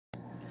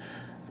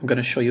I'm going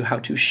to show you how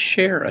to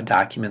share a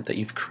document that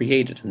you've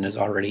created and is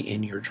already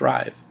in your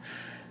drive.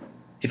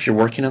 If you're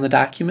working on the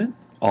document,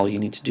 all you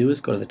need to do is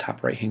go to the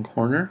top right hand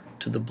corner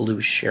to the blue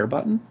Share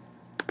button,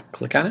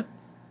 click on it.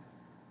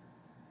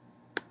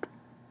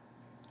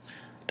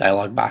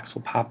 Dialog box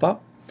will pop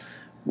up.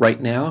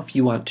 Right now, if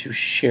you want to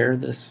share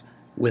this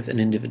with an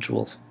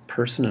individual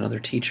person, another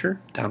teacher,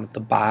 down at the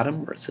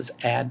bottom where it says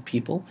Add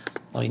People,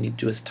 all you need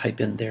to do is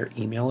type in their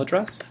email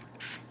address.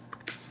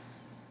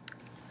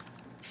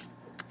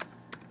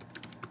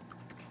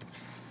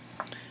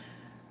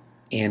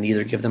 And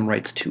either give them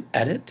rights to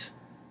edit,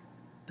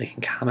 they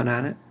can comment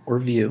on it, or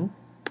view.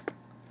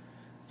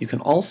 You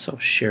can also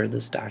share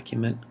this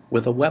document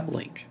with a web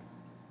link.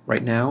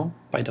 Right now,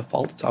 by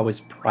default, it's always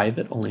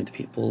private. Only the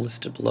people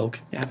listed below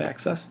can have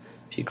access.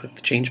 If you click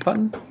the Change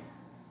button,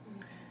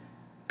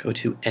 go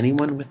to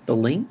anyone with the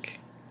link,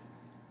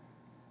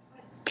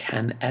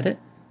 can edit,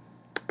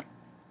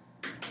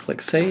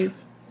 click Save,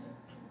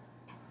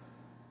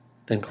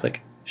 then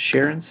click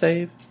Share and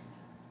Save,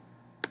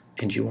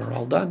 and you are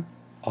all done.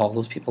 All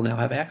those people now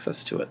have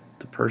access to it.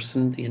 The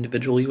person, the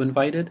individual you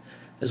invited,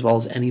 as well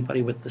as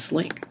anybody with this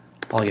link.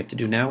 All you have to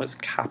do now is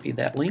copy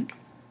that link,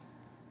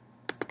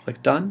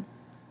 click Done,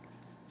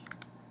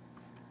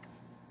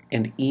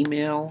 and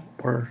email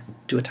or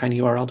do a tiny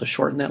URL to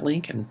shorten that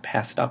link and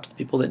pass it out to the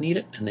people that need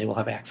it, and they will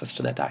have access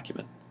to that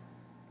document.